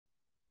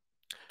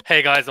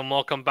Hey guys, and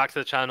welcome back to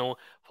the channel.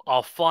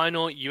 Our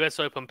final US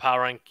Open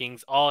Power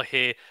Rankings are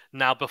here.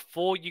 Now,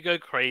 before you go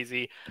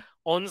crazy,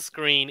 on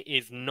screen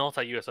is not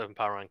our US Open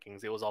Power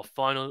Rankings. It was our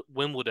final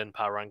Wimbledon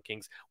Power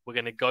Rankings. We're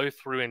going to go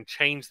through and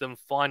change them,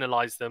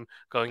 finalize them,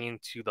 going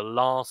into the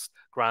last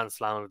Grand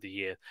Slam of the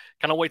year.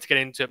 Cannot wait to get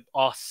into it,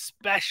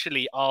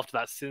 especially after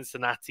that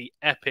Cincinnati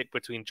epic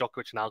between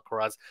Djokovic and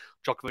Alcaraz.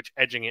 Djokovic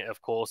edging it,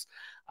 of course.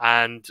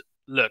 And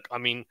look, I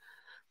mean,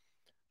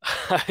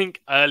 I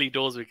think early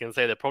doors we can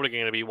say they're probably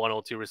going to be one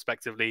or two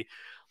respectively.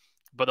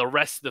 But the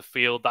rest of the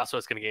field, that's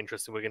what's going to get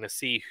interesting. We're going to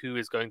see who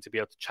is going to be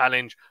able to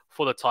challenge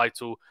for the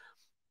title.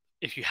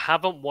 If you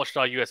haven't watched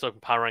our US Open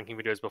Power Ranking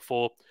videos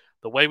before,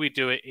 the way we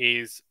do it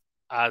is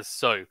as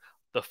so.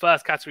 The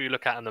first category you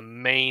look at and the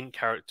main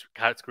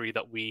category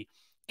that we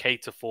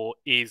cater for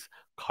is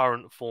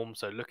current form.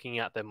 So looking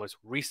at their most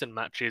recent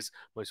matches,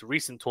 most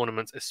recent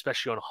tournaments,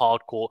 especially on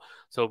hard court.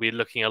 So we'll be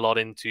looking a lot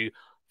into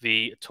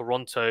the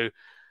Toronto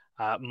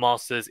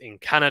Masters in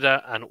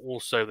Canada and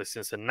also the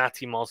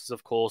Cincinnati Masters,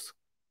 of course.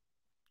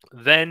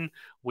 Then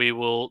we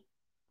will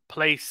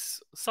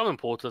place some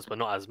importance, but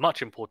not as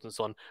much importance,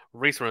 on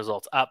recent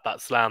results at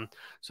that slam,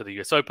 so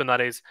the US Open, that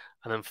is.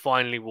 And then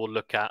finally, we'll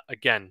look at,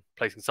 again,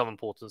 placing some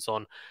importance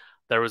on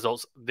their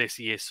results this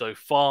year so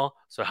far,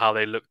 so how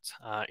they looked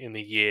in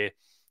the year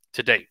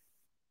to date.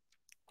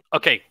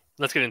 Okay,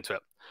 let's get into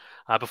it.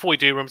 Before we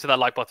do, remember to hit that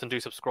like button,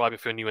 do subscribe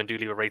if you're new, and do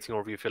leave a rating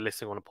or review if you're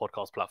listening on a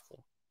podcast platform.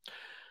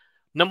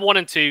 Number 1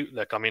 and 2,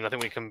 look, I mean, I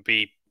think we can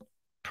be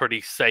pretty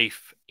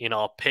safe in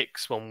our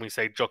picks when we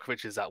say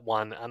Djokovic is at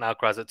 1 and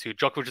Alcaraz at 2.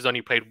 Djokovic has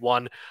only played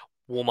one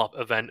warm-up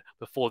event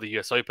before the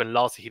US Open.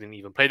 Last year, he didn't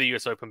even play the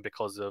US Open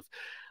because of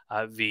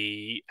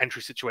the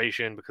entry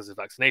situation, because of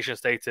vaccination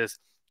status.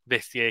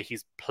 This year,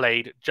 he's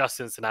played just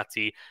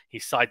Cincinnati. He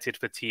cited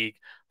fatigue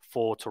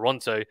for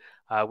Toronto,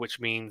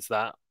 which means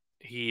that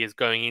he is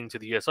going into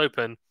the US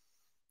Open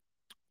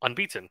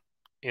unbeaten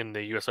in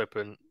the US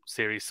Open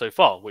series so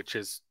far, which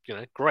is,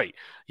 great.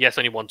 Yes,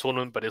 only one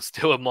tournament, but it's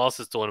still a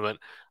Masters tournament,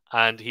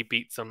 and he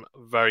beat some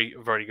very,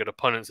 very good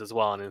opponents as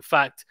well. And in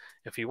fact,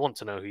 if you want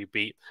to know who he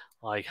beat,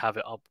 I have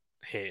it up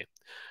here.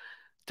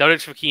 David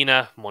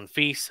Fokina,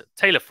 Monfils,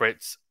 Taylor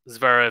Fritz,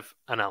 Zverev,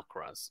 and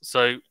Alcaraz.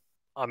 So,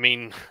 I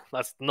mean,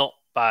 that's not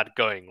bad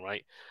going,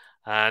 right?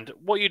 And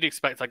what you'd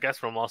expect, I guess,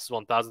 from a Masters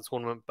 1000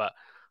 tournament, but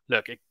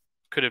look, it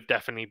could have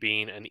definitely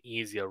been an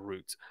easier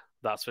route,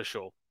 that's for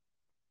sure.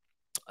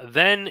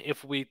 Then,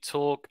 if we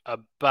talk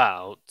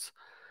about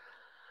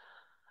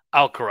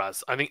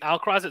Alcaraz, I think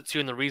Alcaraz at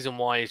 2, and the reason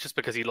why is just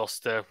because he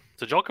lost to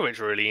Djokovic,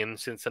 really, in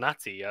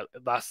Cincinnati.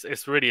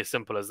 It's really as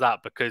simple as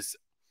that. Because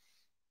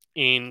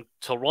in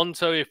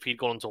Toronto, if he'd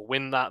gone on to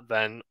win that,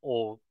 then,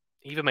 or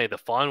even made the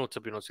final, to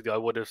be honest with you, I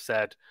would have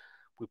said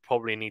we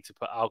probably need to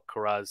put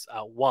Alcaraz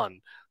at 1,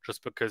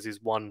 just because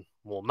he's won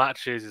more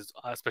matches,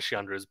 especially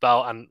under his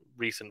belt and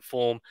recent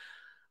form.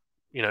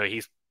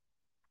 He's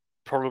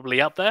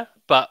probably up there,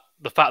 but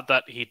the fact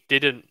that he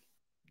didn't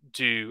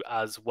do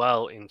as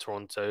well in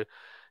Toronto,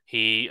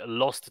 he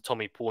lost to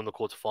Tommy Paul in the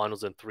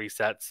quarterfinals in 3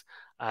 sets,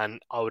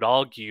 and I would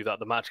argue that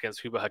the match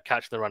against Hubert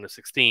Hurkacz in the round of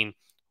 16,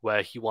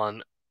 where he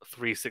won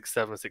 3-6,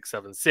 7-6,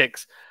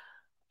 7-6,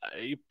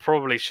 he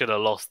probably should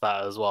have lost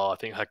that as well. I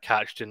think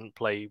Hurkacz didn't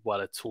play well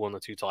at all in the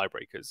 2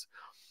 tiebreakers.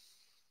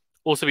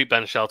 Also beat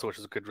Ben Shelton, which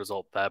was a good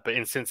result there. But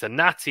in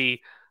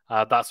Cincinnati,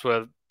 that's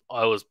where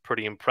I was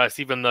pretty impressed.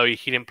 Even though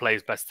he didn't play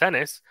his best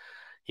tennis,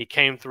 he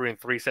came through in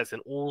 3 sets in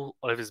all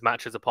of his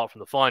matches apart from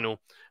the final.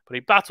 But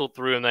he battled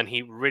through, and then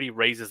he really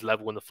raised his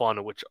level in the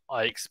final, which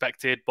I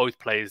expected. Both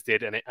players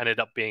did, and it ended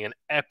up being an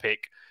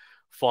epic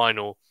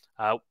final.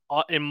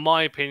 In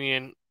my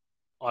opinion,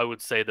 I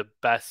would say the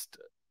best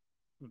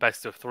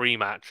of 3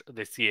 match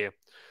this year,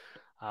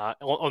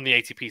 on the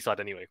ATP side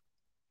anyway.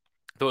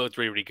 I thought it was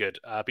really, really good.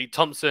 Beat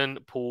Thompson,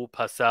 Paul,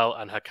 Purcell,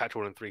 and Hurkacz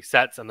all in 3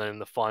 sets, and then in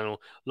the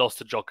final, lost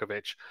to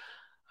Djokovic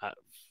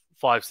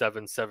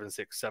 5-7,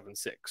 7-6,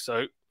 7-6.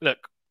 So,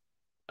 look,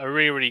 a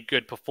really, really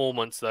good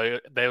performance, though.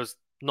 There was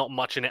not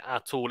much in it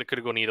at all. It could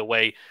have gone either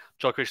way.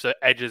 Djokovic though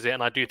edges it,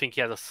 and I do think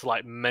he has a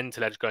slight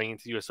mental edge going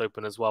into the US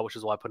Open as well, which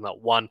is why I put him at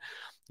 1.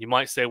 You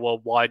might say, well,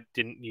 why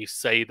didn't you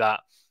say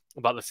that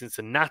about the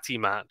Cincinnati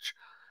match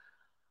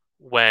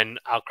when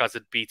Alcaraz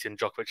had beaten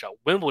Djokovic at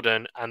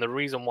Wimbledon? And the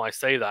reason why I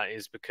say that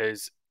is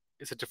because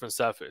it's a different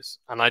surface.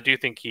 And I do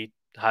think he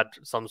had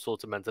some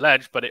sort of mental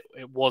edge, but it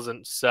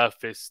wasn't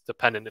surface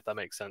dependent, if that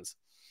makes sense.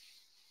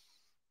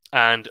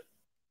 And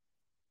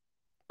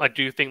I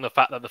do think the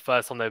fact that the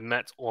first time they've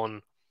met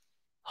on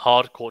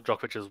hard court,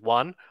 Djokovic has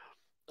won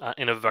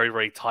in a very,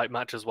 very tight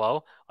match as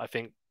well, I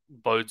think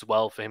bodes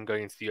well for him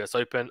going into the US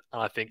Open.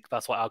 And I think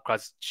that's why Alcaraz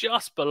is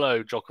just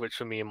below Djokovic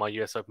for me in my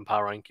US Open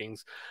power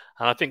rankings.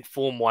 And I think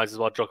form-wise as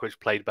well, Djokovic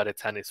played better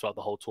tennis throughout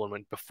the whole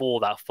tournament before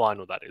that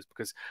final, that is,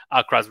 because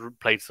Alcaraz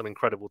played some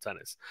incredible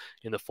tennis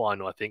in the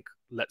final. I think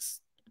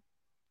let's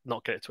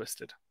not get it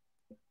twisted.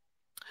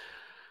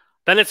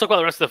 Then let's talk about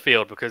the rest of the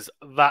field, because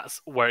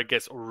that's where it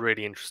gets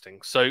really interesting.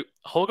 So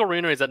Holger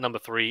Rune is at number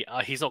 3.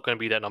 He's not going to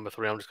be there at number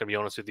 3. I'm just going to be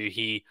honest with you.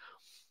 He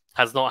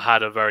has not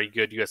had a very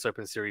good US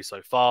Open series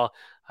so far.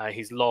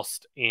 He's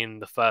lost in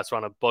the first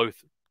round of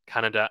both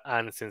Canada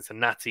and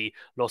Cincinnati.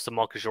 Lost to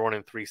Marcus Giron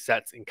in 3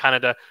 sets in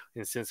Canada.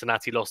 In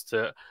Cincinnati, lost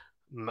to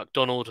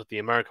McDonald, the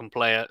American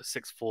player,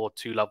 6-4,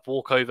 2-love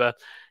walkover.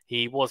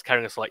 He was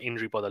carrying a slight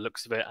injury by the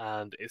looks of it,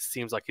 and it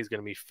seems like he's going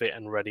to be fit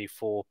and ready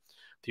for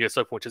the US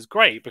Open, which is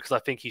great because I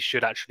think he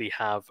should actually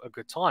have a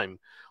good time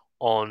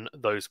on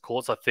those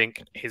courts. I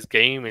think his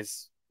game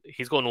is,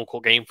 he's got an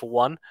all-court game for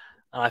one,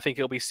 and I think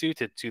it'll be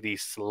suited to the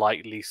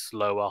slightly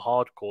slower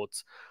hard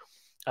courts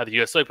at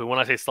the US Open. When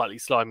I say slightly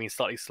slow, I mean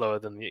slightly slower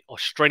than the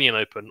Australian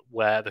Open,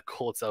 where the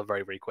courts are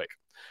very, very quick.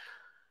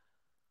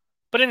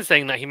 But in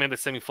saying that, he made the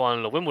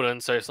semi-final of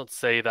Wimbledon, so it's not to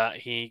say that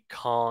he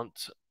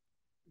can't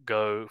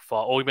go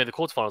far. Or he made the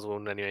quarterfinals of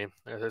Wimbledon anyway.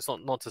 It's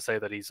not to say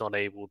that he's not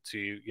able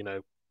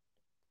to,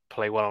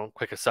 play well on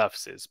quicker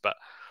surfaces. But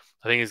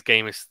I think his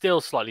game is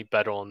still slightly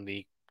better on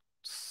the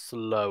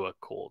slower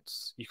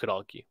courts, you could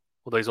argue.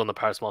 Although he's on the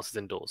Paris Masters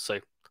indoors, so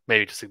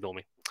maybe just ignore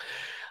me.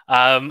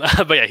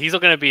 But yeah, he's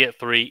not going to be at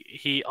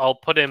 3. I'll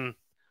put him.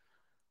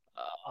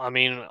 I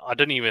mean, I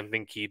don't even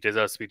think he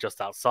deserves to be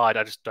just outside.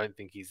 I just don't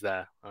think he's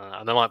there,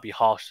 and that might be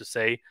harsh to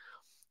say,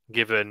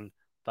 given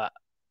that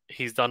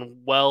he's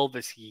done well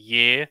this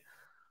year.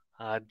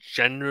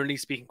 Generally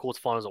speaking,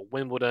 quarterfinals at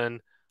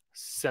Wimbledon,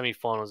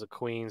 semi-finals at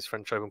Queens,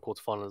 French Open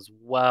quarterfinals as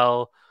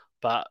well,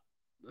 but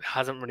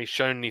hasn't really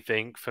shown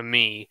anything for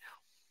me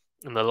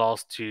in the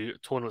last 2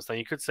 tournaments. Now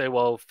you could say,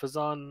 well,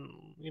 Fazan,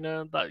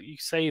 that you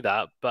say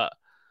that, but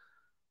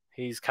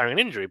he's carrying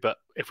an injury. But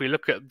if we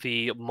look at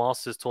the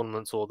Masters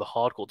tournaments or the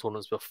hardcourt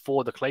tournaments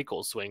before the clay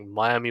court swing,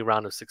 Miami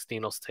round of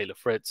 16 lost to Taylor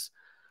Fritz,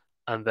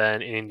 and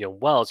then in Indian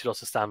Wells, he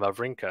lost to Stan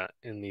Wawrinka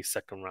in the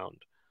second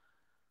round.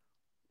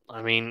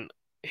 I mean,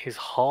 his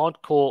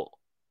hardcourt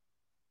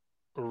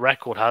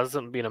record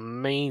hasn't been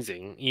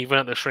amazing. Even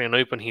at the Australian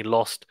Open, he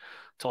lost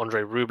to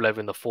Andrei Rublev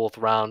in the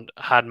 4th round,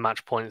 had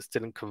match points,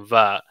 didn't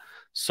convert.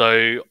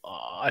 So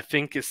I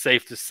think it's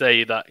safe to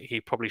say that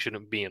he probably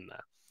shouldn't be in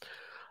there.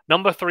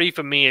 Number 3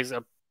 for me is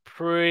a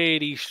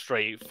pretty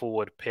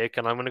straightforward pick,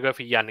 and I'm going to go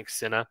for Jannik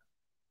Sinner.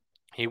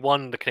 He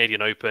won the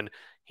Canadian Open.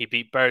 He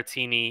beat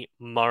Berrettini.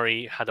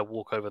 Murray had a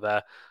walkover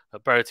there.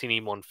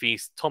 Berrettini,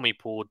 Monfils, Tommy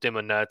Paul, de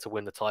Minaur to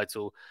win the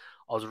title.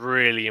 I was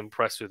really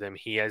impressed with him.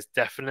 He has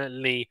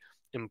definitely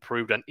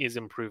improved and is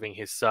improving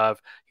his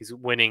serve. He's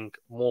winning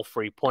more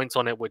free points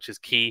on it, which is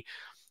key.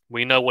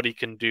 We know what he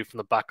can do from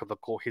the back of the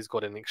court. He's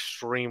got an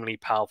extremely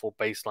powerful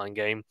baseline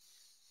game.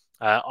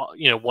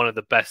 One of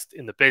the best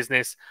in the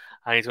business,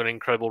 and he's got an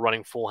incredible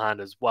running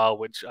forehand as well,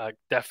 which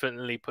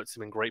definitely puts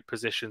him in great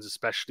positions,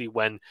 especially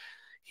when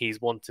he's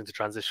wanting to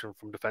transition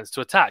from defense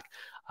to attack.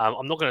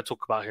 I'm not going to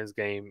talk about his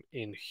game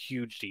in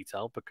huge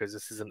detail because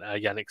this isn't a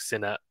Jannik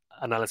Sinner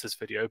analysis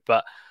video,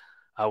 but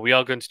we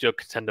are going to do a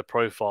contender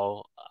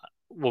profile.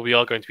 We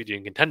are going to be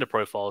doing contender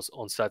profiles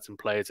on certain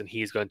players, and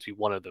he's going to be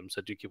one of them.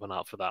 So do keep an eye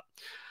out for that.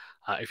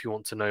 If you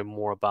want to know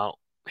more about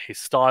his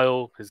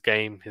style, his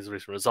game, his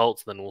recent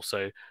results, and then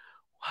also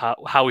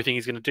how we think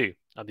he's going to do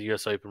at the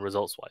US Open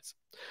results-wise.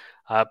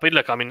 But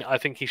look, I mean, I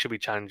think he should be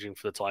challenging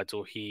for the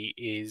title. He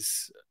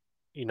is,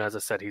 as I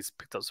said, he's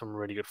picked up some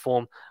really good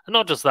form. And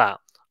not just that,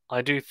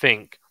 I do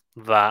think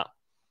that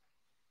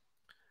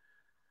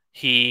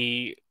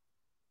he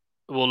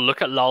will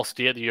look at last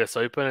year at the US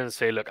Open and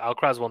say, look,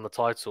 Alcaraz won the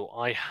title.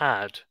 I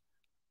had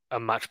a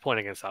match point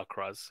against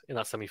Alcaraz in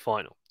that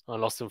semi-final. I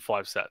lost in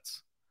 5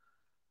 sets.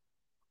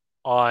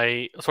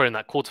 In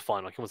that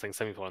quarterfinal. I keep on saying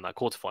semi-final, in that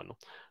quarterfinal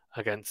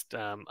against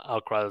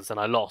Alcaraz, and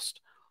I lost.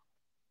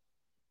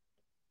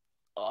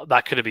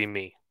 That could have been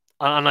me.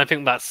 And I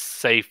think that's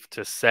safe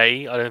to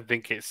say. I don't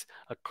think it's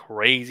a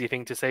crazy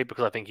thing to say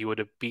because I think he would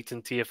have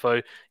beaten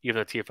TFO, even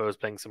though TFO was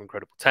playing some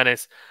incredible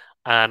tennis.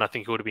 And I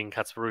think he would have been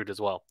Kasparov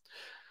as well.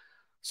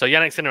 So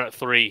Jannik Sinner at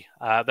 3.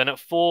 Then at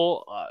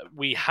 4,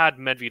 we had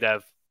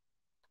Medvedev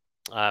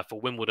for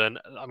Wimbledon.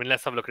 I mean,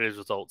 let's have a look at his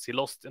results. He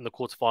lost in the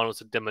quarterfinals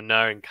to de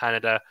Minaur in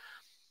Canada,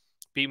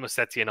 beat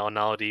Musetti and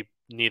Arnaldi.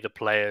 Neither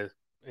player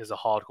is a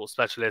hardcore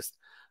specialist.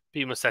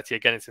 Beat Musetti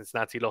again in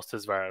Cincinnati, lost to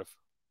Zverev.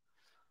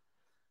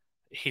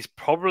 He's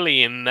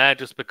probably in there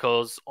just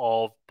because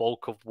of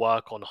bulk of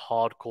work on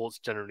hard courts,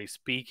 generally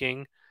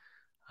speaking.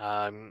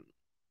 Miami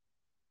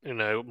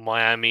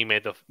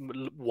made the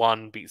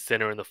one, beat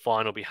Sinner in the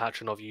final, beat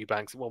Khachanov,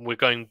 Eubanks. When we're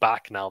going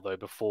back now, though,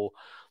 before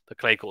the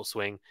clay court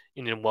swing,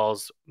 Indian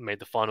Wells made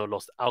the final,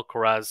 lost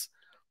Alcaraz.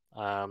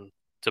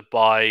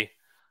 Dubai,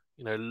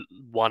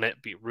 won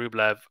it, beat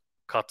Rublev.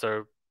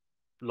 Qatar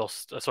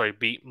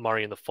beat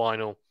Murray in the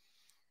final.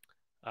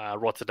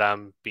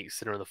 Rotterdam beat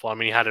Sinner in the final. I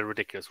mean, he had a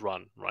ridiculous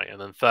run, right? And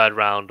then 3rd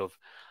round of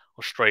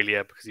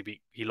Australia because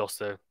he lost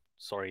to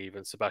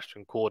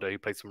Sebastian Corda, who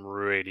played some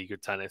really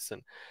good tennis,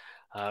 and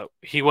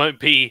he won't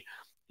be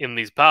in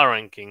these power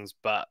rankings,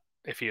 but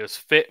if he was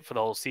fit for the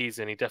whole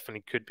season, he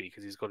definitely could be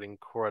because he's got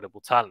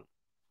incredible talent.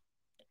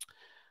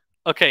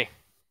 Okay,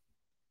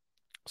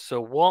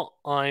 so what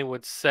I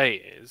would say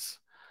is,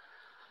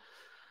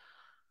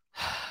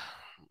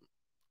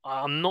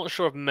 I'm not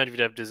sure if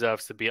Medvedev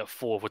deserves to be at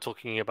 4 if we're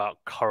talking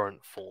about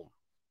current form.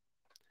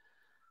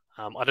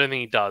 I don't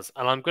think he does.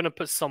 And I'm going to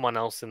put someone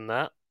else in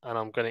there. And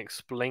I'm going to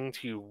explain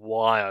to you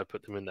why I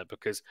put them in there.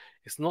 Because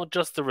it's not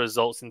just the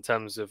results in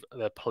terms of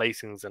their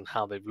placings and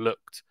how they've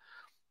looked.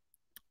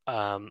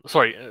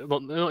 Sorry,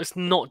 it's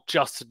not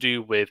just to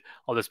do with,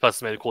 oh, this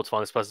person made a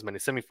quarterfinal, this person made a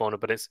semi-final,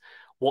 but it's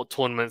what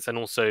tournaments and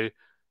also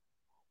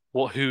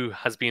who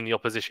has been the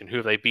opposition, who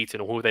have they beaten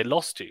or who have they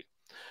lost to.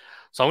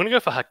 So I'm going to go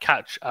for her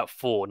catch at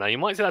 4. Now, you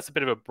might say that's a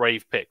bit of a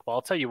brave pick, but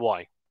I'll tell you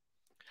why.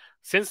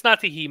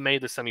 Cincinnati, he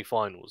made the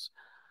semi-finals.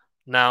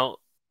 Now,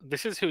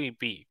 this is who he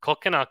beat.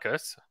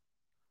 Kokkinakis,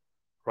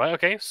 right?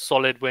 Okay,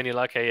 solid win. You're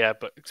like, okay, yeah,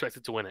 but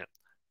expected to win it.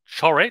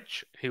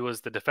 Coric, who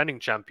was the defending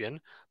champion,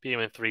 beat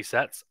him in 3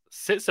 sets.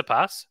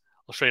 Tsitsipas,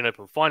 Australian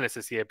Open finalist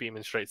this year, beat him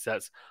in straight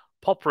sets.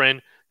 Popperin,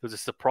 who was a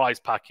surprise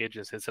package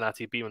in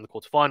Cincinnati, beat him in the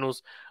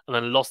quarterfinals, and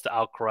then lost to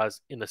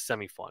Alcaraz in the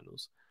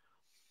semi-finals.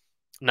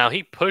 Now,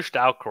 he pushed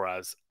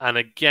Alcaraz, and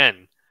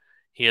again,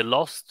 he had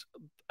lost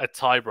a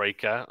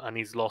tiebreaker, and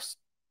he's lost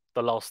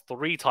the last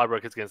 3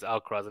 tiebreakers against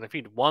Alcaraz. And if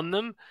he'd won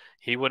them,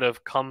 he would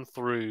have come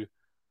through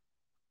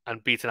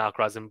and beaten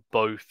Alcaraz in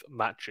both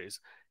matches.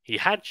 He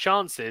had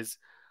chances.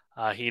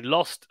 He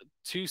lost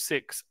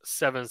 2-6,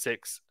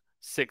 7-6,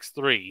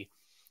 6-3.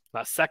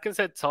 That second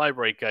set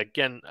tiebreaker,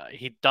 again,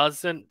 he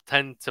doesn't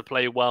tend to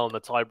play well in the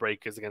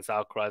tiebreakers against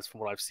Alcaraz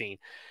from what I've seen.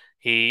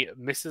 He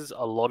misses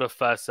a lot of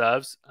first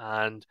serves,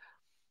 and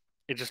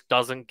it just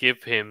doesn't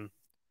give him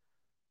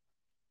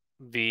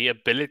the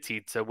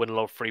ability to win a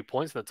lot of free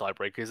points in the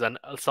tiebreakers. And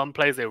some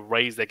players, they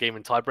raise their game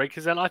in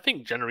tiebreakers, and I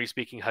think, generally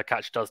speaking, her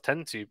catch does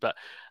tend to. But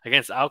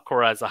against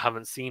Alcaraz, I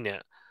haven't seen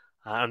it.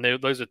 And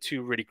those are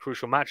 2 really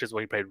crucial matches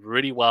where he played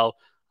really well,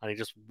 and he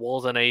just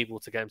wasn't able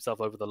to get himself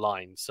over the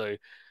line. So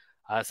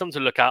something to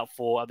look out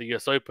for at the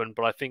US Open,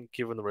 but I think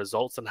given the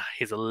results and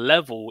his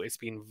level, it's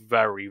been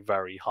very,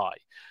 very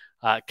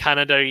high.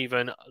 Canada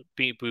even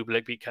beat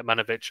Bublik, beat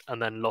Kecmanovic,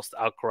 and then lost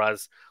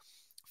Alcaraz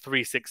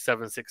 3-6,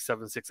 7-6,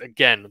 7-6.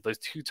 Again, those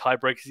 2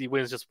 tiebreakers, he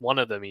wins just one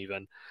of them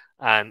even,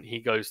 and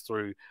he goes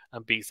through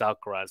and beats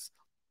Alcaraz.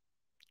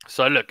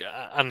 So look,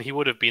 and he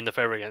would have been the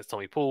favourite against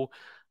Tommy Paul,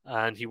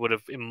 and he would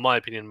have, in my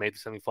opinion, made the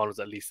semi-finals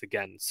at least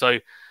again. So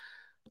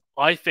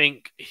I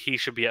think he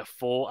should be at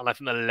 4, and I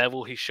think the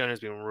level he's shown has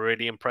been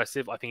really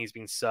impressive. I think he's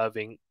been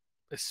serving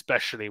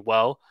especially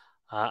well,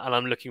 and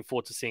I'm looking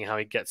forward to seeing how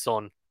he gets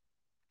on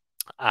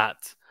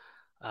at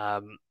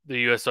the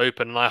US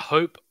Open. And I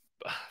hope,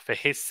 for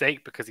his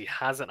sake, because he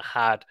hasn't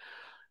had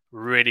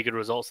really good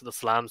results at the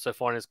Slam so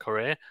far in his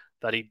career,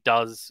 that he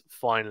does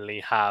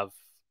finally have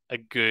a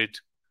good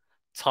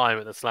time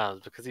at the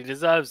Slams, because he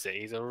deserves it.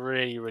 He's a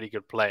really, really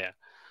good player,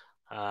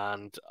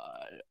 and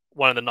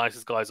one of the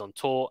nicest guys on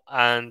tour.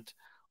 And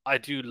I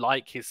do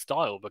like his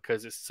style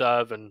because it's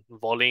serve and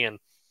volley. And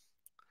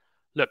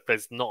look,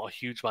 there's not a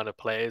huge amount of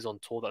players on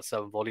tour that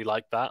serve and volley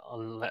like that,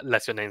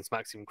 unless your name's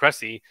Maxime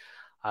Cressy.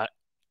 I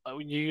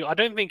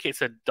don't think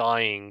it's a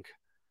dying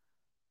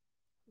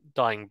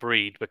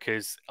breed,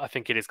 because I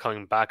think it is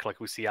coming back.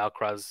 Like, we see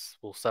Alcaraz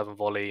will serve and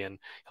volley, and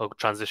he'll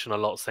transition a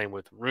lot. Same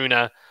with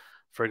Rune,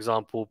 for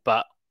example.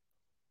 But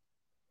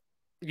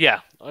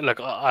yeah,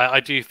 look, I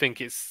do think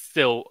it's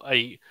still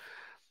a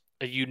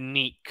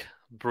unique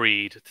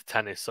breed to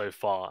tennis so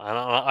far, and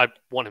I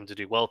want him to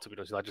do well, to be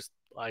honest.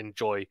 I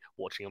enjoy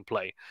watching him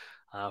play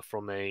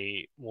from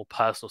a more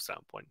personal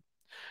standpoint.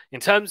 In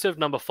terms of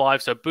number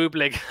 5, so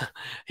Bublik,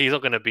 he's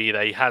not going to be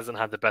there. He hasn't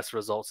had the best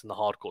results in the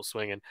hardcourt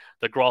swing, and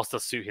the grass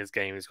does suit his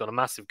game. He's got a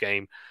massive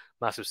game,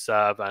 massive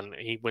serve, and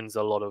he wins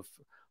a lot of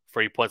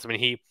free points. I mean,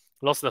 he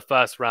lost in the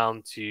first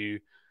round to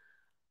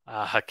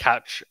her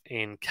catch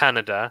in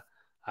Canada,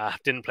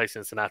 didn't play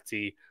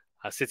Cincinnati.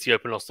 City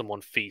Open lost to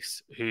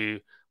Monfils, who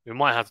we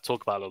might have to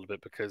talk about a little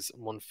bit, because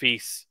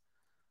Monfils,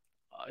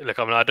 look,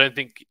 I mean,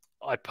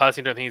 I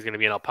personally don't think he's going to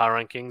be in our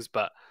power rankings,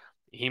 but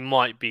he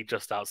might be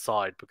just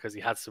outside because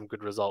he had some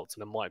good results,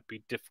 and it might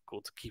be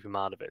difficult to keep him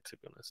out of it, to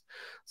be honest.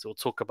 So we'll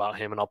talk about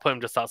him, and I'll put him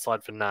just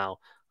outside for now,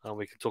 and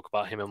we can talk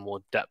about him in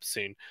more depth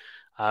soon.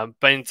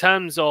 But in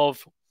terms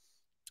of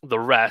the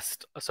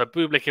rest, so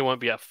Bublik, he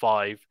won't be at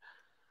 5.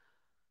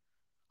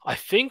 I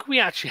think we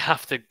actually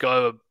have to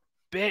go a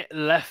bit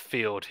left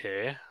field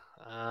here,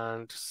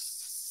 and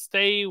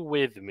stay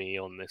with me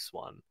on this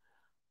one.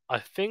 I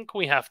think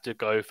we have to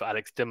go for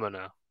Alex de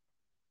Minaur.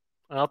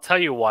 And I'll tell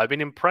you why. I've been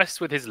impressed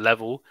with his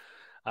level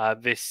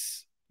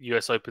this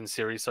US Open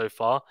series so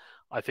far.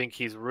 I think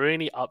he's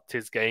really upped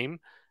his game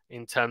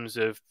in terms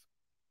of,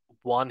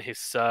 one, his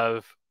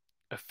serve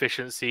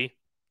efficiency,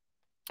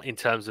 in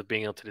terms of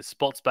being able to hit his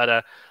spots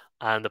better,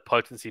 and the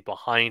potency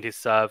behind his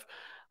serve.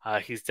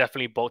 He's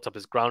definitely bulked up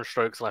his ground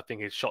strokes, and I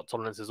think his shot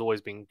tolerance has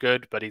always been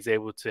good, but he's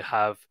able to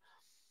have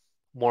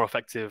more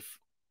effective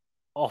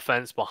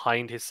offense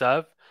behind his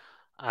serve.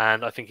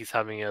 And I think he's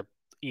having a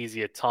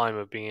easier time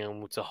of being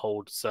able to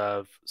hold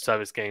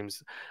service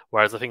games,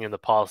 whereas I think in the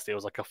past it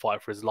was like a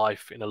fight for his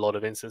life in a lot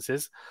of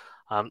instances.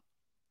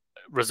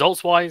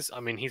 Results wise, I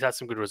mean, he's had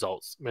some good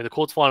results. I mean, the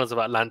quarterfinals of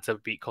Atlanta,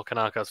 beat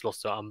Kokkinakis,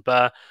 lost to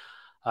Humbert,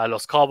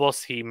 lost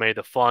Carbos. He made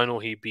the final.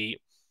 He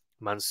beat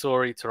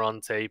Mansouri,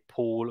 Tarante,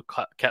 Paul,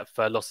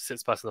 Koepfer lost to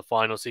Tsitsipas in the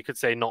final. So you could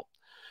say not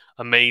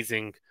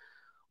amazing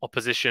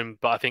opposition,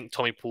 but I think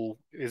Tommy Paul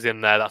is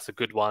in there. That's a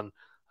good one.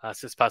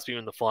 Tsitsipas being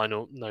in the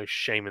final, no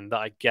shame in that,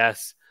 I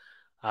guess.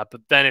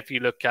 But then if you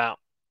look at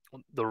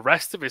the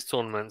rest of his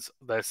tournaments,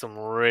 there's some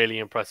really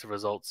impressive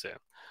results here,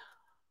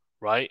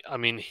 right? I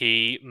mean,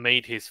 he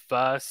made his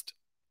first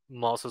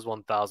Masters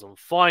 1000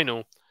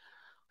 final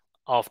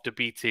after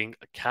beating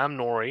Cam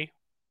Norrie,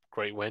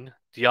 great win,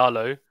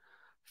 Diallo,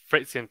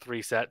 Fritz in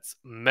 3 sets,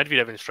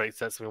 Medvedev in straight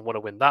sets. I mean, what a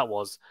win that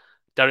was.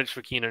 Derek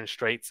Fokina in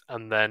straights,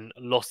 and then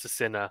lost to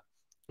Sinner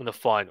in the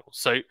final.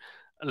 So,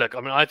 look,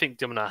 I mean, I think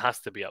Dimona has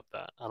to be up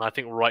there, and I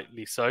think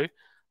rightly so.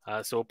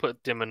 So we'll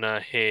put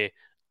Dimona here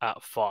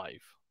at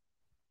 5.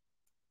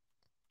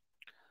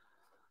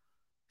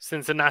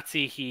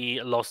 Cincinnati,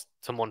 he lost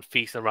to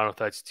Monfils in the round of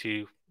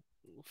 32.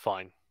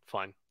 Fine.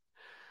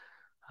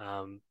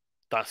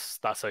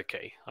 That's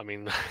okay. I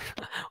mean,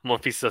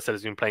 Monfils, as I said,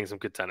 has been playing some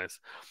good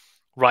tennis.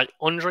 Right,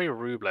 Andrei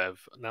Rublev.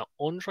 Now,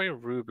 Andrei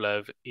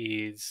Rublev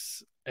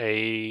is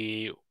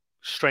a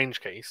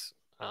strange case.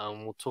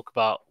 We'll talk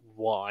about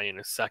why in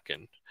a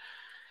second.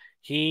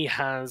 He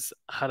has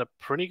had a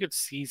pretty good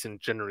season,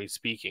 generally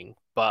speaking,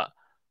 but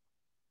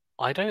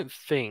I don't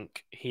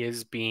think he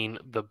has been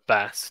the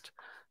best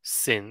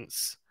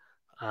since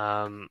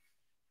Wimbledon.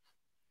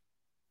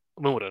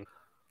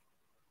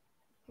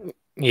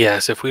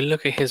 Yes, if we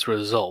look at his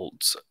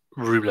results,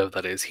 Rublev,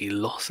 that is, he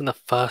lost in the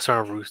first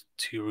round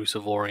to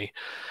Rusevori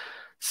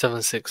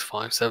 7-6,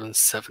 5-7,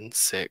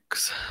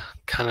 7-6.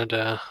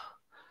 Canada,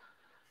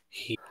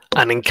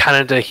 in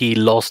Canada, he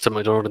lost to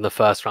McDonald in the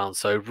first round.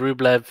 So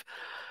Rublev,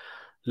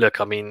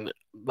 look, I mean,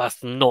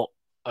 that's not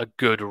a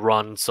good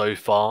run so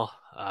far.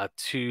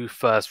 2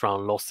 first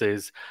round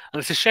losses, and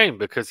it's a shame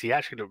because he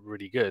actually looked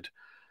really good.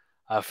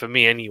 For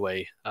me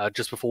anyway,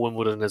 just before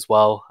Wimbledon as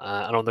well.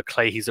 And on the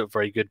clay, he's looked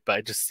very good, but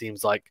it just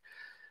seems like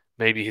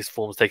maybe his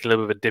form's taking a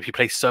little bit of a dip. He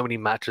plays so many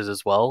matches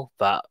as well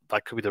that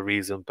could be the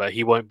reason, but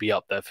he won't be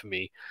up there for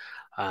me.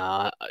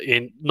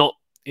 Not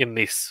in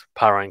this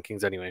power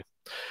rankings anyway.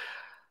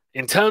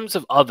 In terms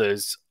of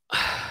others,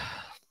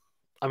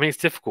 I mean, it's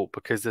difficult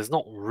because there's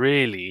not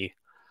really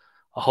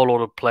a whole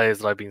lot of players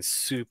that I've been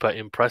super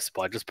impressed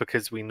by, just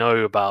because we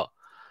know about,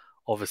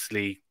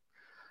 obviously,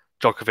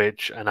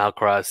 Djokovic and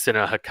Alcaraz.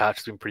 Sinner, her catch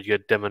has been pretty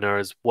good. Deminer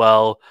as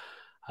well.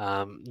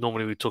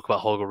 Normally we talk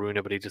about Holger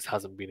Rune, but he just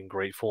hasn't been in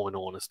great form, in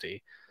all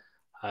honesty.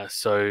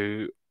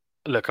 So,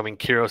 look, I mean,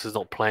 Kyrgios is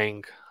not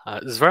playing.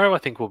 Zverev, I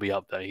think, will be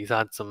up there. He's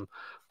had some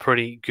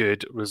pretty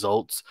good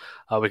results.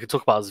 We can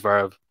talk about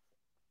Zverev.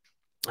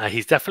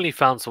 He's definitely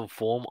found some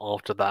form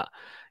after that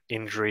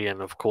injury,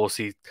 and of course,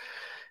 it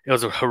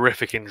was a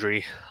horrific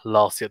injury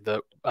last year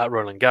at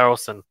Roland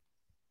Garros, and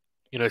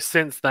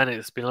since then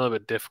it's been a little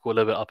bit difficult, a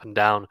little bit up and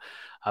down.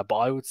 But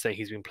I would say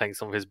he's been playing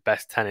some of his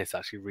best tennis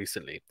actually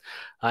recently.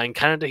 In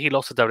Canada, he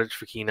lost to David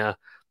Fokina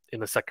in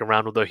the second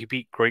round, although he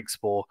beat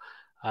Griekspoor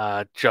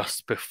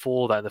just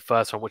before that in the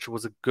first round, which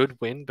was a good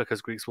win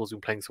because Griekspoor's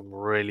been playing some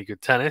really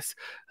good tennis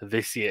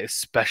this year,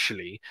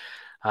 especially.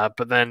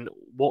 But then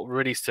what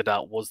really stood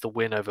out was the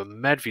win over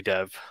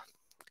Medvedev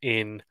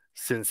in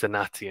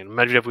Cincinnati. And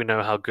Medvedev, we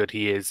know how good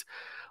he is,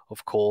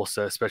 of course,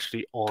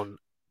 especially on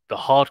the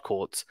hard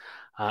courts.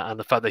 And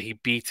the fact that he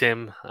beat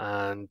him,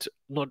 and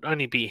not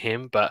only beat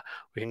him, but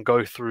we can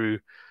go through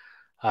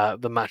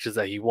the matches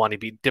that he won. He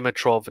beat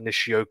Dimitrov,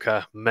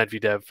 Nishioka,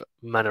 Medvedev,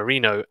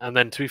 Manarino, and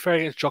then, to be fair,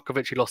 against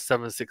Djokovic, he lost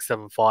 7-6,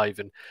 7-5.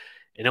 And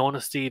in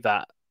honesty,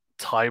 that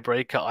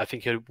tiebreaker, I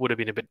think he would have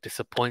been a bit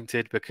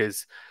disappointed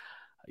because,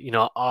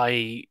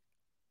 I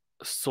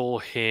saw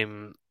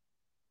him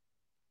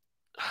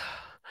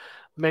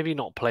maybe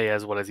not play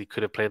as well as he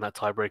could have played in that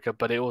tiebreaker,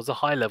 but it was a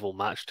high-level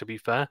match, to be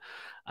fair.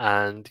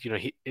 And,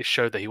 it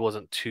showed that he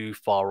wasn't too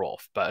far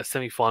off, but a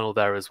semi-final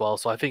there as well.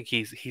 So I think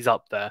he's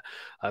up there.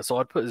 So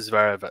I'd put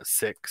Zverev at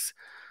 6.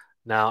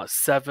 Now,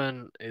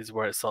 7 is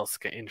where it starts to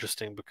get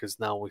interesting because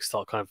now we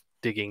start kind of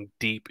digging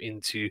deep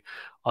into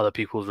other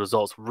people's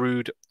results.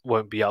 Rude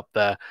won't be up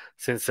there.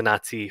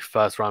 Cincinnati,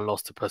 first round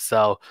loss to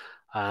Purcell,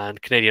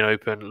 and Canadian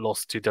Open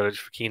lost to Derek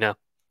Fokina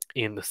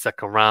in the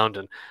second round.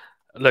 And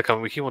look, I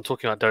mean, we keep on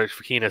talking about Derek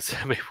Fokina, so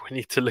maybe we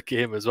need to look at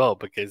him as well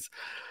because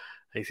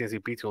he seems to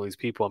be beating all these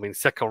people. I mean,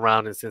 second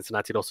round in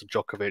Cincinnati, lost to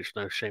Djokovic,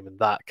 no shame in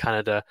that.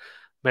 Canada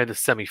made the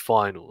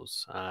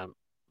semi-finals,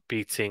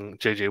 beating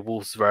JJ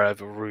Wolf,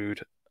 Zverev,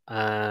 Rude,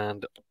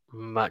 and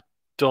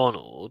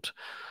McDonald.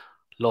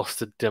 Lost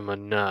to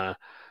Demona.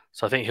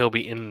 So I think he'll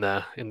be in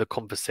there, in the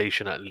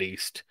conversation at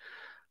least,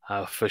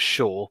 for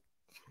sure.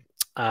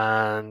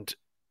 And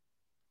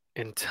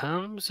in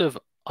terms of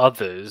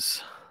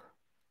others,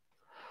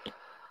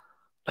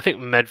 I think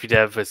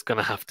Medvedev is going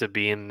to have to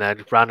be in there.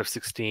 Round of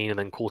 16 and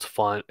then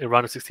quarterfinal.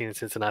 Round of 16 in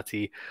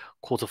Cincinnati,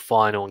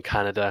 quarterfinal in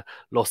Canada.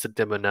 Lost to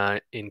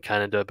Demona in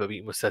Canada, but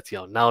beat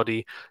Musetti on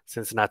Naudi.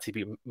 Cincinnati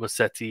beat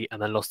Musetti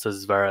and then lost to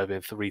Zverev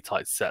in 3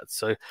 tight sets.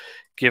 So,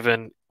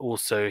 given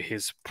also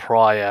his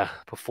prior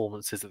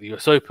performances at the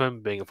US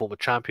Open, being a former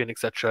champion,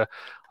 etc.,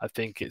 I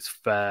think it's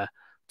fair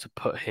to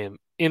put him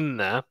in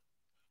there.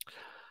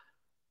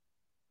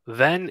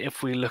 Then,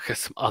 if we look at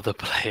some other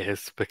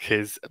players,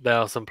 because there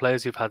are some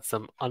players who've had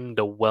some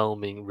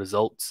underwhelming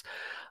results.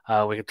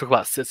 We can talk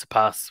about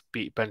Tsitsipas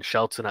beat Ben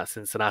Shelton at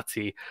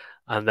Cincinnati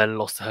and then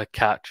lost to her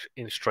catch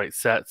in straight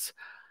sets.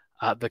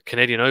 At the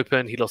Canadian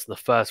Open, he lost in the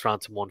first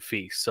round to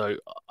Monfils. So,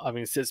 I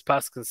mean,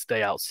 Tsitsipas can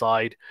stay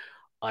outside.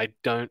 I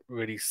don't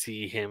really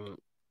see him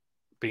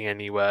being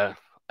anywhere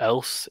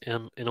else,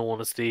 in all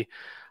honesty.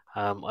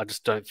 I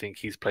just don't think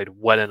he's played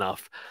well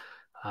enough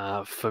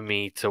for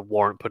me to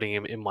warrant putting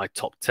him in my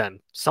top 10.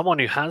 Someone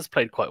who has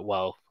played quite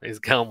well is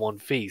Gael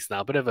Monfils.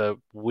 Now, a bit of a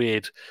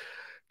weird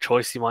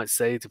choice, you might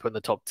say, to put in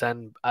the top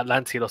 10.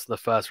 Atlanta, he lost in the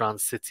first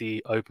round.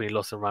 City Open, he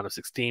lost in round of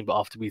 16, but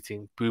after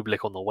beating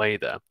Bublik on the way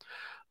there,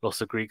 lost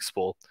to Greek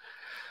Sport,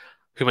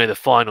 who made the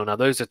final. Now,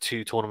 those are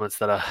two tournaments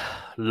that are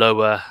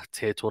lower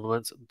tier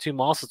tournaments. Two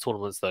Masters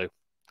tournaments, though.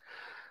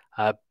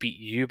 Beat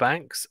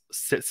Eubanks,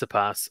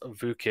 Tsitsipas,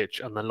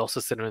 Vukic, and then lost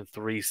to Sinner in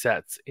 3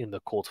 sets in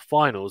the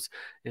quarterfinals.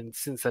 In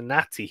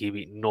Cincinnati, he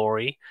beat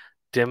Nori,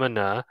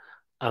 Diminer,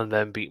 and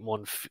then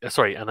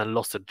and then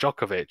lost to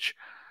Djokovic.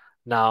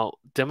 Now,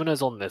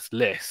 Dimina's on this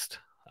list,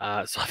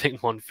 so I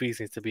think Monfils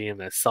needs to be in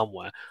there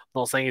somewhere. I'm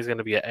not saying he's going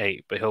to be at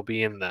 8, but he'll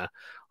be in there,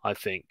 I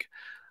think.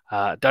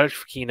 Darius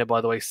Fokina, by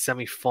the way,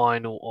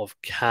 semi-final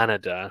of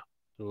Canada,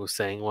 we were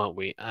saying, weren't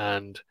we?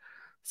 And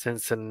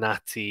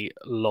Cincinnati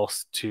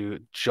lost to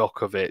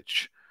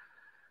Djokovic.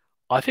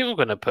 I think we're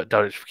going to put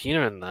Darius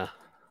Fokina in there.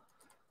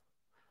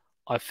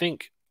 I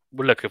think,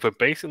 well, look, if we're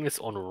basing this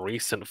on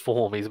recent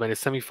form, he's made a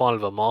semi-final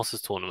of a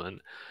Masters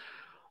tournament,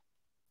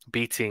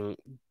 beating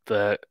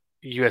the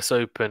US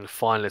Open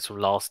finalists from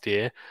last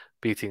year,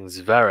 beating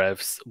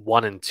Zverev's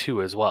 1 and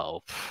 2 as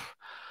well.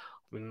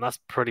 I mean, that's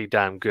pretty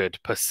damn good.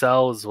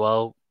 Purcell as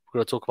well. We're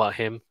going to talk about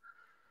him.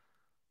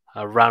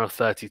 Round of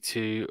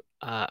 32.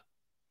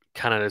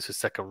 Canada's his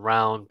second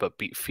round, but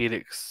beat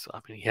Felix. I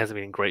mean, he hasn't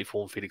been in great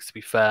form, Felix, to be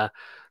fair.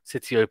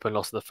 City Open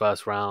lost in the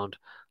first round.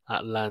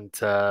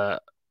 Atlanta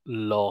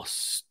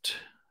lost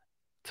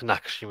to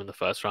Nakashima in the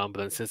first round, but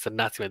then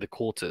Cincinnati made the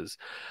quarters.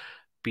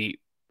 Beat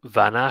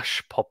Van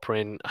Asch,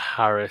 Poprin,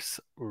 Harris,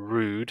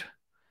 Rude.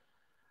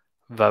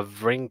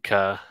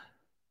 Wawrinka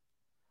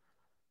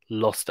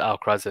lost to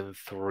Alcaraz in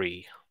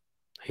 3.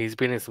 He's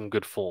been in some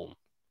good form.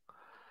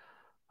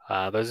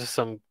 Those are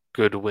some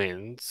good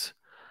wins.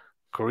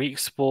 Greek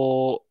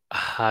Sport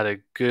had a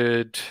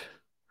good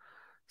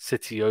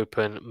City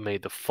Open,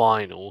 made the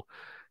final.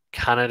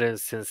 Canada and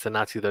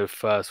Cincinnati, though,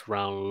 first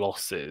round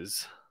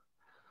losses.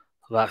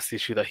 That's the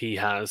issue that he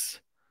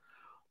has.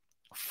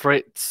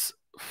 Fritz,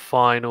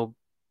 final,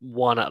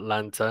 won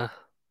Atlanta.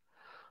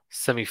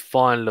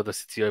 Semi-final of the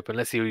City Open.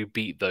 Let's see who you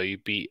beat, though. You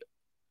beat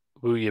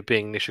Wu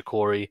Yibing,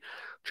 Nishikori,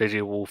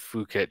 JJ Wolf,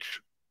 Fukic.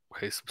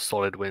 Okay, some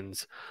solid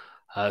wins.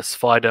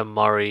 Spider,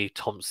 Murray,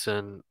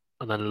 Thompson,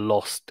 and then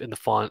lost in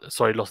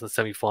the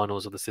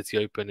semi-finals of the City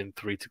Open in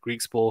 3 to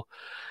Greek Sport.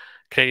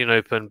 Canadian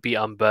Open beat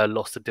Umber,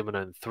 lost to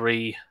Dimino in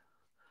 3,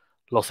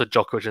 lost to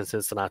Djokovic in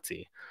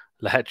Cincinnati.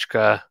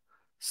 Lehechka,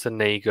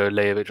 Sonego,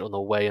 Lajovic on the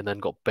way, and then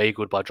got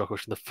bageled by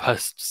Djokovic in the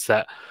first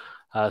set,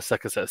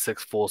 second set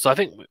 6-4. So I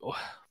think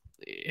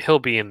he'll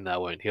be in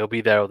there, won't he? He'll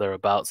be there or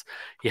thereabouts.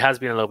 He has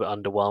been a little bit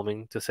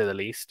underwhelming, to say the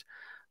least.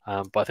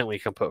 But I think we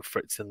can put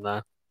Fritz in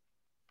there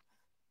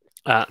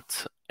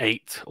at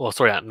 8,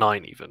 at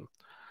 9 even.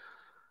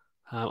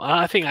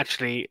 I think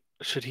actually,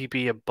 should he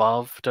be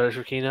above Darius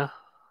Fokina?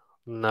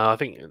 No, I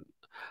think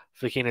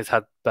Fokina's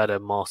had better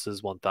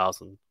Masters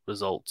 1000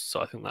 results,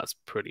 so I think that's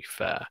pretty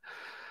fair.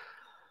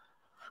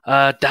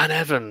 Dan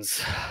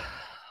Evans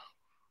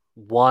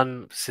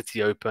won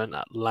City Open,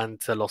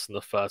 Atlanta lost in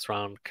the first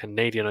round,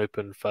 Canadian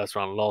Open first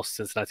round loss,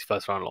 Cincinnati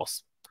first round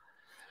loss.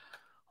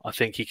 I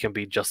think he can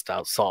be just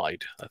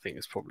outside. I think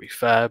it's probably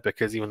fair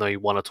because even though he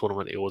won a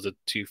tournament, it was a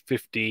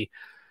 250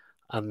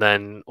 and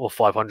then, or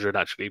 500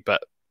 actually,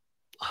 but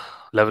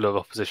level of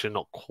opposition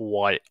not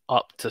quite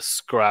up to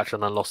scratch,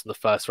 and then lost in the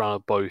first round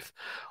of both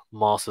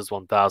Masters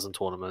 1000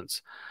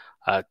 tournaments.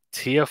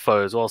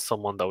 TFO as well,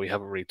 someone that we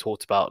haven't really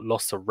talked about,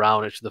 lost to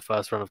Raonic in the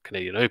first round of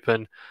Canadian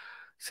Open.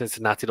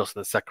 Cincinnati lost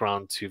in the second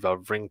round to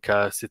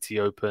Wawrinka. City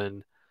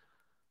Open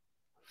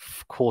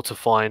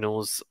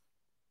quarterfinals.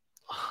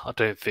 I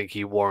don't think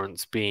he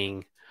warrants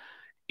being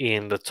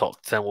in the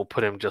top 10. We'll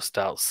put him just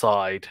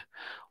outside.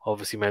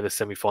 Obviously made the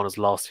semi-finals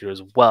last year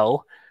as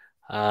well.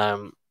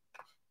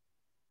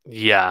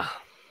 Yeah.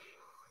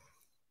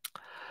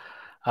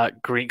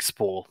 Greek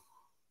Sport.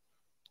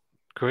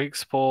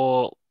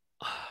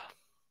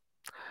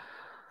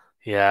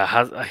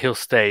 Yeah, he'll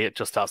stay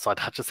just outside.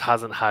 Just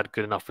hasn't had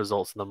good enough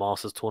results in the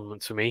Masters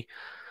tournament for me.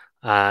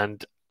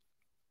 And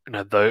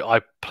though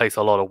I place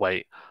a lot of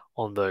weight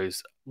on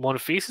those,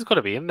 Monfils has got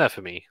to be in there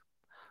for me.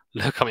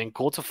 Look, I mean,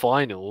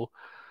 quarterfinal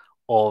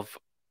of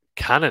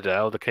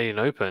Canada or the Canadian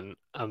Open,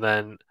 and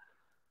then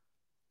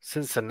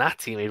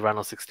Cincinnati made round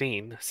of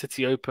 16.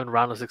 City Open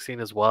round of 16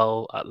 as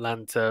well.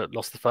 Atlanta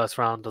lost the first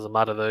round. Doesn't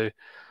matter though.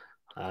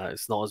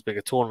 It's not as big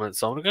a tournament,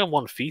 so I'm gonna go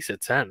Monfils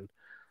at 10,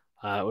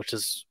 which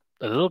is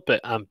a little bit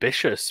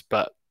ambitious,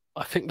 but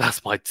I think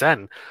that's my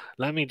 10.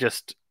 Let me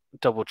just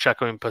double check.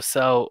 I mean,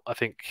 Purcell, I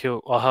think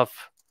I'll have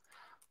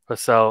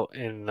Purcell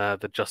in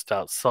the just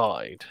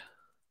outside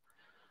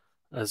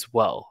as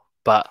well.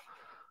 But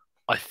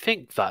I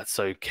think that's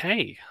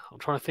okay. I'm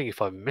trying to think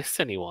if I've missed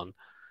anyone.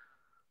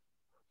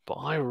 But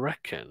I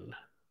reckon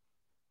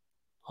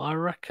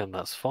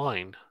that's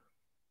fine.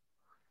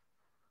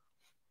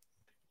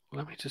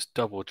 Let me just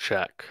double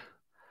check.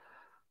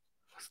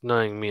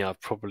 Knowing me,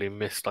 I've probably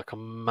missed like a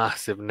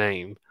massive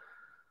name.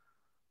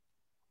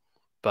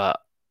 But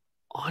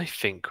I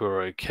think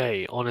we're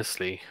okay,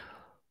 honestly.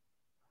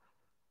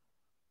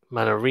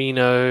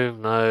 Manarino,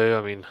 no,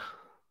 I mean,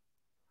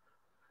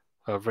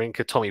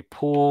 Rinka, Tommy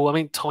Paul. I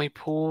mean, Tommy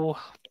Paul.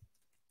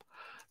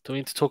 Do we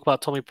need to talk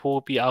about Tommy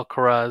Paul? Beat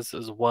Alcaraz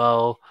as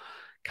well.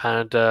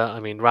 Canada, I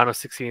mean, round of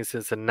 16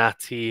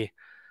 Cincinnati.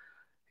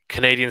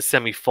 Canadian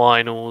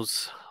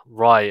semi-finals.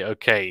 Right,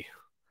 okay.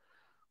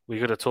 We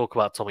got to talk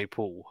about Tommy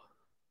Paul.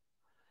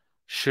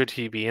 Should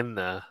he be in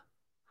there?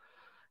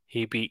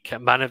 He beat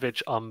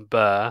Kemanovic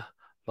Umber,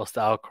 lost to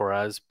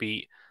Alcaraz,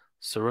 beat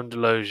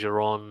Cerundolo,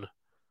 Giron,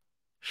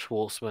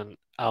 Schwartzman,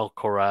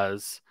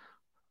 Alcaraz,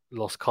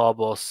 lost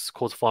Carbos,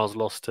 quarterfinals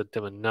lost to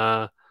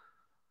Demoner.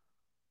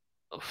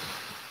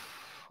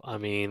 I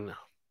mean,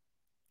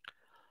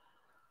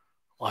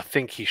 I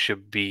think he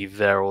should be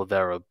there or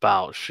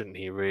thereabouts, shouldn't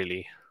he,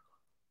 really?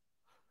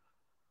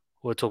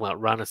 We're talking about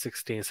round of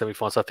 16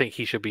 semi-finals. I think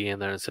he should be in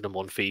there instead of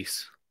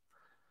Monfils.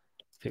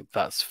 I think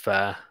that's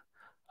fair.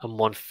 And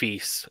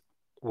Monfils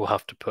we'll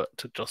have to put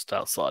to just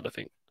outside, I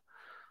think.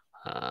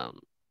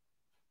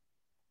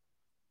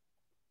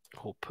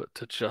 We'll put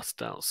to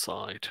just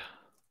outside.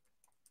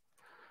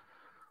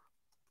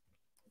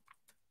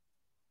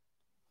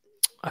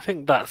 I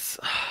think that's...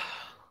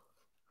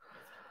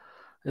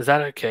 Is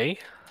that okay?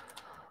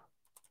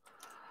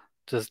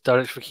 Does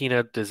Djokovic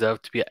Fokina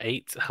deserve to be at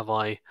 8? Have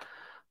I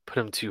put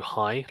him too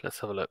high? Let's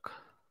have a look.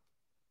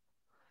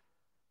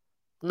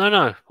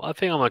 No. I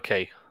think I'm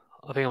okay.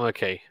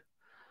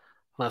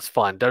 That's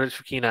fine. Djokovic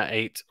Fokina at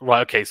 8.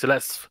 Right, okay, so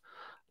let's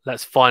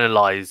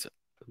finalize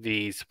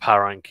these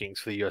power rankings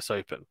for the US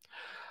Open.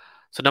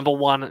 So number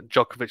 1,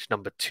 Djokovic.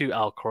 Number 2,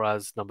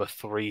 Alcaraz. Number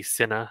 3,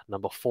 Sinner.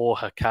 Number 4,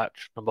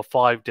 Hurkacz. Number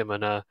 5,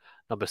 Demoner.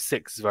 Number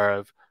 6,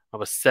 Zverev.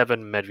 Number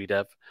 7,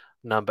 Medvedev.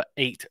 Number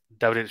 8,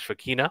 David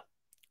Fokina.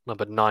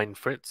 Number 9,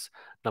 Fritz.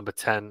 Number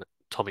 10,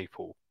 Tommy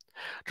Paul.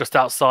 Just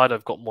outside,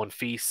 I've got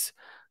Monfils,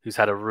 who's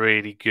had a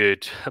really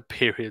good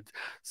period,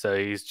 so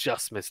he's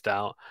just missed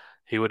out.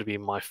 He would have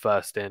been my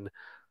first in.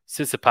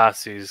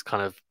 Tsitsipas, who's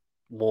kind of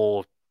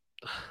more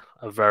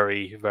a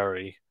very,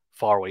 very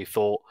far away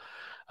thought.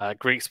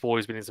 Greek Sport,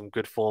 who's been in some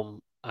good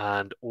form,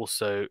 and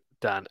also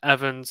Dan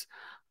Evans.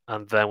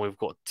 And then we've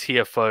got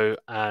TFO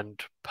and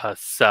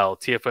Purcell.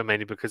 TFO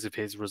mainly because of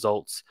his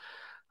results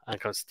and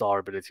kind of star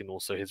ability, and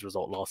also his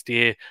result last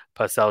year.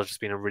 Purcell's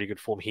just been in really good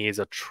form. He is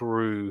a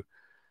true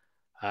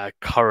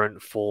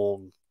current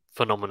form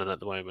phenomenon at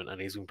the moment,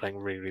 and he's been playing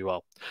really, really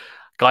well.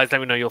 Guys,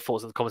 let me know your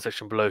thoughts in the comment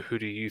section below. Who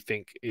do you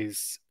think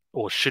is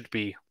or should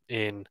be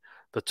in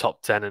the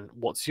top 10, and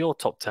what's your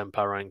top 10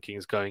 power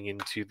rankings going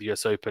into the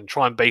US Open?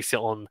 Try and base it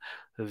on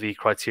the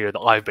criteria that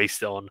I've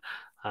based it on,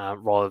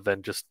 rather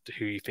than just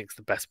who you think's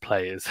the best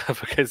players,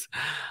 because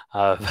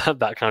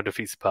that kind of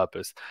defeats the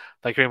purpose.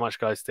 Thank you very much,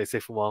 guys. Stay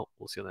safe and well.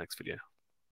 We'll see you in the next video.